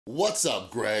What's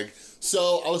up, Greg?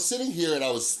 So I was sitting here and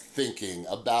I was thinking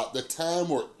about the time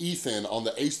where Ethan on the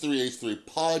H3H3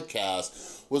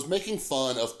 podcast was making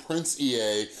fun of Prince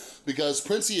EA because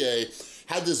Prince EA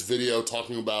had this video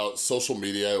talking about social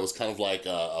media. It was kind of like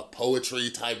a poetry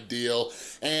type deal.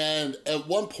 And at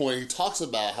one point he talks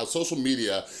about how social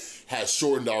media has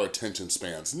shortened our attention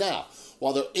spans. Now,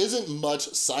 while there isn't much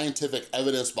scientific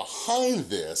evidence behind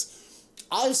this,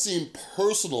 I've seen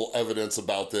personal evidence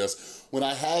about this when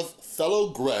I have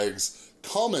fellow Gregs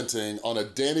commenting on a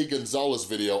Danny Gonzalez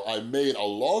video I made a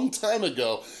long time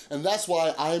ago, and that's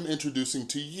why I'm introducing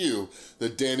to you the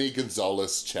Danny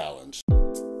Gonzalez Challenge.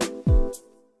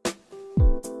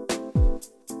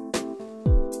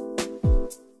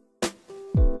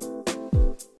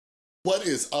 What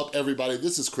is up, everybody?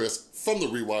 This is Chris from The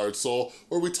Rewired Soul,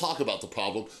 where we talk about the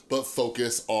problem, but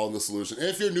focus on the solution. And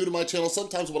if you're new to my channel,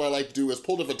 sometimes what I like to do is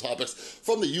pull different topics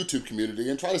from the YouTube community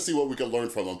and try to see what we can learn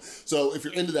from them. So if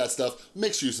you're into that stuff,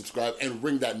 make sure you subscribe and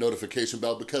ring that notification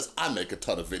bell because I make a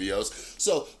ton of videos.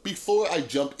 So before I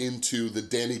jump into the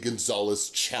Danny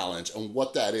Gonzalez Challenge and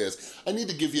what that is, I need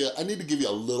to give you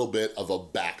a little bit of a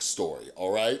backstory,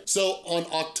 all right? So on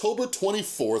October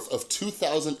 24th of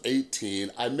 2018,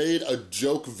 I made a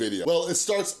joke video. Well, it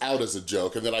starts out as a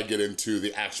joke and then I get into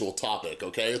the actual topic,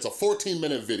 okay? It's a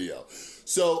 14-minute video.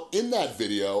 So in that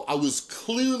video, I was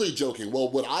clearly joking. Well,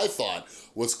 what I thought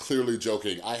was clearly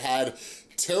joking. I had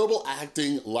terrible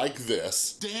acting like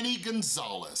this. Danny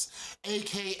Gonzalez,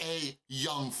 AKA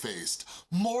Young-Faced.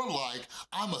 More like,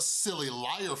 I'm a silly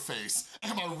liar face,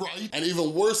 am I right? And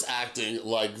even worse acting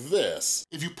like this.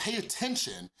 If you pay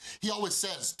attention, he always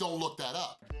says, don't look that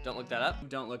up. Don't look that up,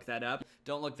 don't look that up,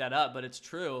 don't look that up, but it's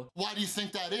true. Why do you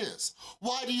think that is?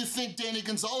 Why do you think Danny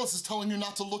Gonzalez is telling you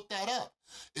not to look that up?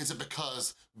 Is it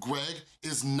because Greg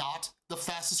is not the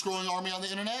fastest growing army on the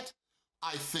internet?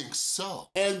 I think so.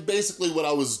 And basically what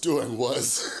I was doing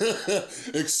was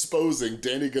exposing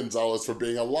Danny Gonzalez for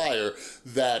being a liar,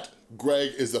 that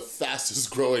Greg is the fastest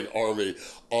growing army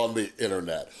on the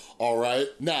internet, all right?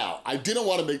 Now, I didn't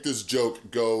want to make this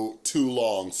joke go too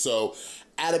long, so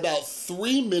at about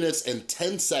 3 minutes and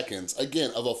 10 seconds,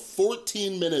 again, of a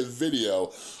 14-minute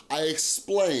video, I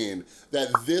explained that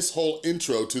this whole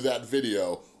intro to that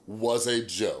video was a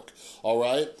joke, all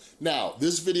right? Now,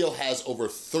 this video has over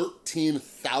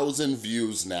 13,000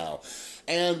 views now.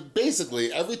 And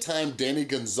basically, every time Danny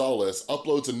Gonzalez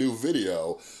uploads a new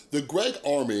video, the Greg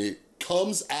Army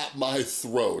comes at my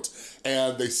throat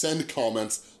and they send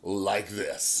comments like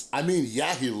this. I mean,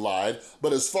 yeah, he lied,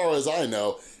 but as far as I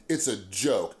know, it's a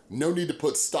joke. No need to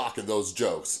put stock in those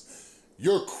jokes.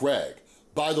 You're Craig.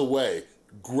 By the way,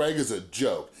 Greg is a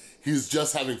joke. He's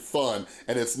just having fun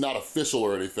and it's not official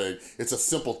or anything. It's a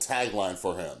simple tagline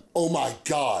for him. Oh my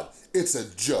God, it's a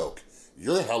joke.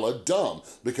 You're hella dumb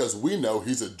because we know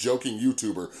he's a joking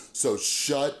YouTuber, so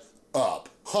shut up.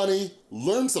 Honey,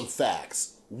 learn some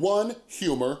facts. 1,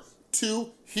 humor. 2,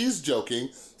 he's joking.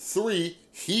 3,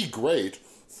 he great.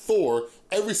 4,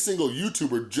 every single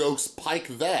YouTuber jokes pike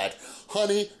that.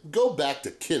 Honey, go back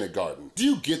to kindergarten. Do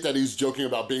you get that he's joking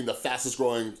about being the fastest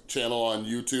growing channel on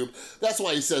YouTube? That's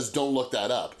why he says don't look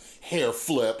that up. Hair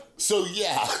flip. So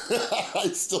yeah, I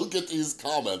still get these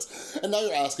comments. And now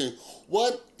you're asking,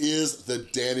 what is the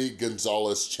Danny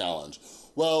Gonzalez Challenge?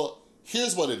 Well,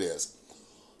 here's what it is.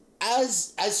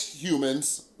 As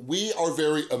humans, we are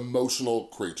very emotional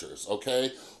creatures,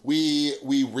 okay? We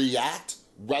react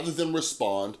rather than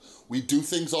respond. We do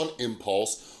things on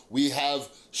impulse. We have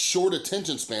short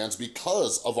attention spans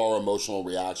because of our emotional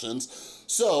reactions.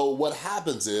 So what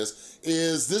happens is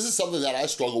this is something that I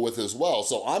struggle with as well.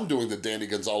 So I'm doing the Danny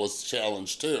Gonzalez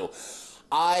Challenge too.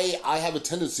 I have a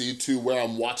tendency to, where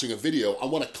I'm watching a video, I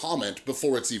wanna comment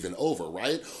before it's even over,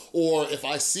 right? Or if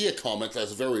I see a comment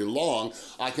that's very long,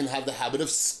 I can have the habit of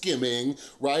skimming,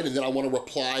 right? And then I wanna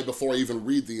reply before I even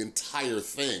read the entire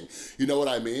thing. You know what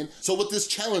I mean? So what this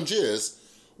challenge is,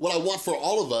 what I want for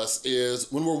all of us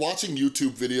is when we're watching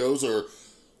YouTube videos or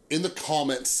in the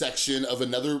comment section of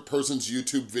another person's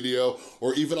YouTube video,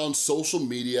 or even on social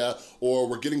media, or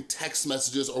we're getting text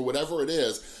messages or whatever it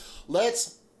is,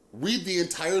 let's read the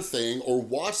entire thing or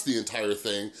watch the entire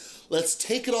thing. Let's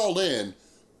take it all in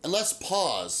and let's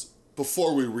pause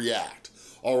before we react,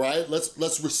 all right?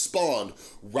 Let's respond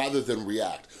rather than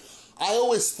react. I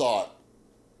always thought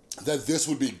that this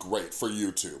would be great for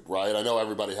YouTube, right? I know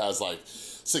everybody has like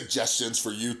suggestions for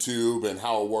YouTube and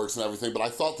how it works and everything, but I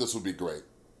thought this would be great.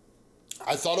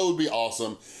 I thought it would be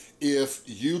awesome if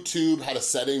YouTube had a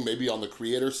setting, maybe on the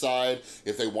creator side,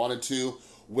 if they wanted to,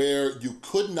 where you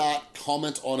could not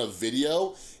comment on a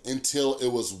video until it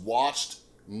was watched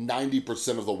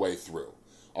 90% of the way through.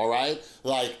 all right?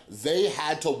 Like, they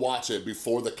had to watch it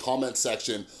before the comment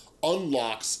section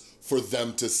unlocks for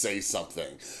them to say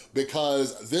something,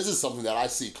 because this is something that I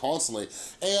see constantly.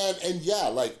 And yeah,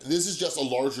 like, this is just a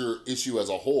larger issue as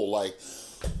a whole. Like,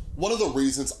 one of the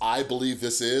reasons I believe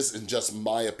this is, in just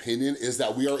my opinion, is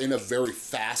that we are in a very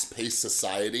fast-paced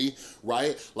society,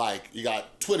 right? Like, you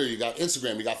got Twitter, you got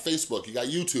Instagram, you got Facebook, you got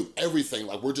YouTube, everything.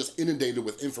 Like, we're just inundated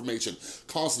with information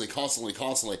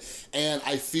constantly. And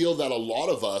I feel that a lot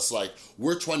of us, like,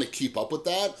 we're trying to keep up with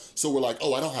that. So we're like,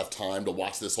 oh, I don't have time to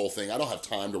watch this whole thing. I don't have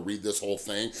time to read this whole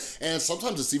thing. And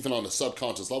sometimes it's even on a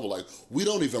subconscious level. Like, we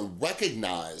don't even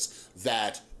recognize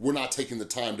that we're not taking the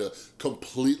time to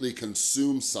completely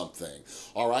consume something,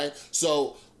 all right?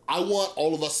 So I want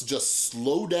all of us to just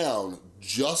slow down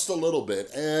just a little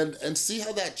bit and see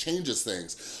how that changes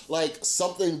things. Like,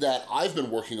 something that I've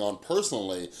been working on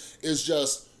personally is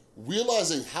just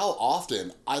realizing how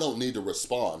often I don't need to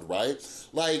respond, right?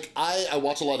 Like, I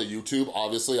watch a lot of YouTube.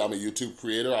 Obviously, I'm a YouTube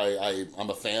creator. I'm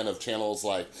a fan of channels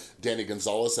like Danny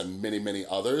Gonzalez and many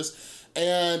others.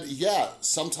 And yeah,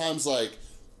 sometimes, like,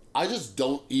 I just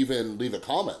don't even leave a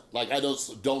comment. Like, I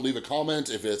don't leave a comment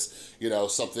if it's, you know,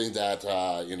 something that,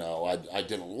 you know, I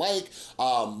didn't like.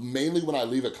 Mainly when I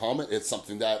leave a comment, it's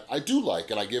something that I do like,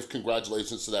 and I give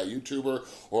congratulations to that YouTuber,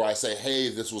 or I say, hey,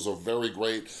 this was a very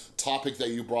great topic that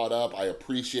you brought up. I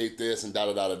appreciate this, and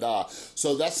da-da-da-da-da.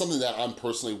 So that's something that I'm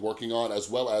personally working on, as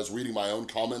well as reading my own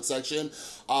comment section.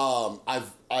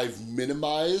 I've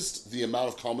minimized the amount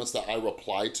of comments that I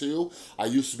reply to. I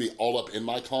used to be all up in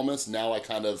my comments. Now I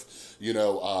kind of, you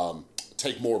know,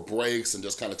 take more breaks and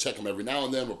just kind of check them every now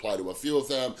and then, reply to a few of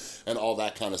them, and all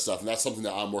that kind of stuff. And that's something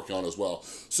that I'm working on as well.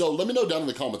 So let me know down in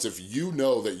the comments if you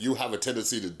know that you have a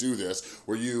tendency to do this,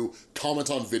 where you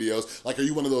comment on videos. Like, are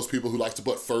you one of those people who likes to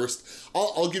put first?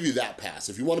 I'll give you that pass.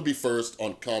 If you want to be first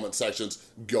on comment sections,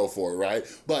 go for it, right?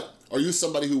 But are you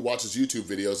somebody who watches YouTube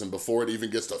videos and before it even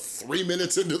gets to 3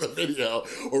 minutes into the video,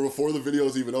 or before the video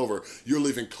is even over, you're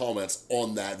leaving comments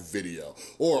on that video?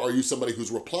 Or are you somebody who's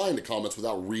replying to comments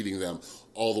without reading them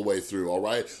all the way through, all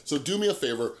right? So do me a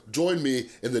favor, join me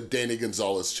in the Danny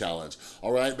Gonzalez challenge,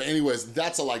 all right? But anyways,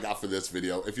 that's all I got for this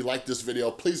video. If you like this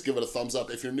video, please give it a thumbs up.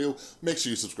 If you're new, make sure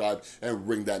you subscribe and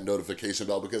ring that notification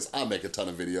bell, because I make a ton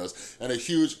of videos. And a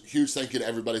huge thank you to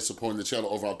everybody supporting the channel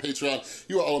over on Patreon.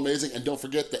 You are all amazing. And don't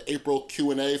forget, the April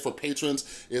Q&A for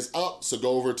patrons is up, so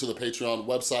go over to the Patreon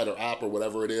website or app or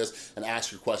whatever it is and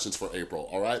ask your questions for April,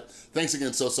 all right? Thanks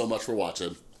again so much for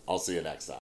watching. I'll see you next time.